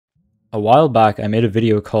A while back I made a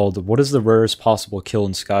video called "What is the rarest possible kill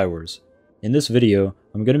in Skywars?" In this video,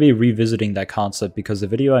 I'm going to be revisiting that concept because the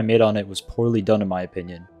video I made on it was poorly done in my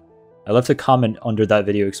opinion. I left a comment under that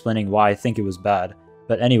video explaining why I think it was bad,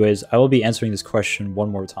 but anyways, I will be answering this question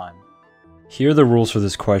one more time. Here are the rules for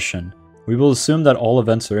this question. We will assume that all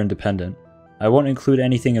events are independent. I won't include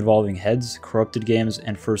anything involving heads, corrupted games,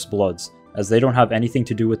 and first bloods, as they don't have anything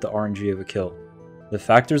to do with the RNG of a kill. The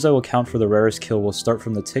factors that will count for the rarest kill will start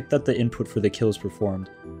from the tick that the input for the kill is performed,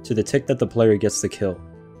 to the tick that the player gets the kill.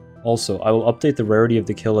 Also, I will update the rarity of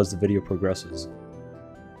the kill as the video progresses.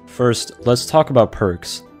 First, let's talk about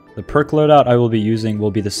perks. The perk loadout I will be using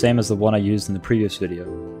will be the same as the one I used in the previous video,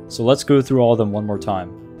 so let's go through all of them one more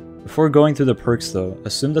time. Before going through the perks though,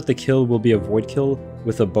 assume that the kill will be a void kill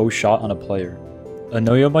with a bow shot on a player.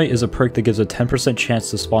 Annoy-o-mite is a perk that gives a 10% chance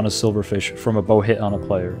to spawn a silverfish from a bow hit on a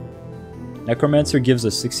player. Necromancer gives a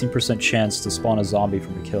 16% chance to spawn a zombie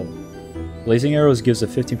from a kill. Blazing arrows gives a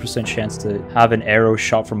 15% chance to have an arrow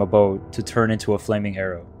shot from a bow to turn into a flaming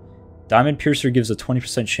arrow. Diamondpiercer gives a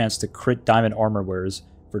 20% chance to crit diamond armor wearers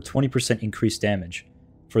for 20% increased damage.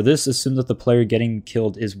 For this, assume that the player getting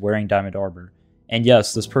killed is wearing diamond armor. And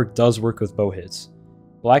yes, this perk does work with bow hits.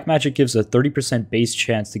 Black magic gives a 30% base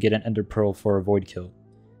chance to get an ender pearl for a void kill.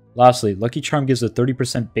 Lastly, lucky charm gives a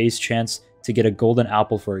 30% base chance to get a golden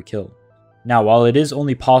apple for a kill. Now, while it is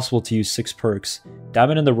only possible to use 6 perks,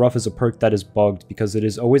 Diamond in the Rough is a perk that is bugged because it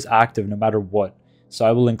is always active no matter what, so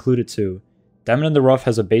I will include it too. Diamond in the Rough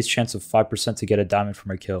has a base chance of 5% to get a diamond from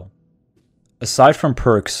a kill. Aside from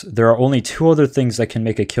perks, there are only 2 other things that can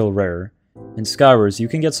make a kill rare. In Skywars, you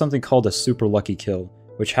can get something called a super lucky kill,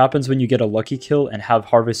 which happens when you get a lucky kill and have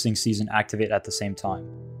harvesting season activate at the same time.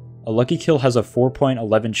 A lucky kill has a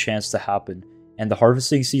 4.11 chance to happen, and the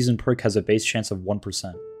harvesting season perk has a base chance of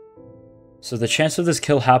 1%. So the chance of this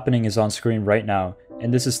kill happening is on screen right now,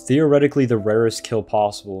 and this is theoretically the rarest kill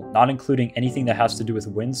possible, not including anything that has to do with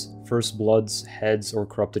wins, first bloods, heads, or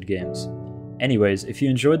corrupted games. Anyways, if you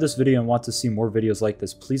enjoyed this video and want to see more videos like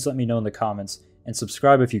this, please let me know in the comments, and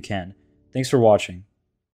subscribe if you can. Thanks for watching.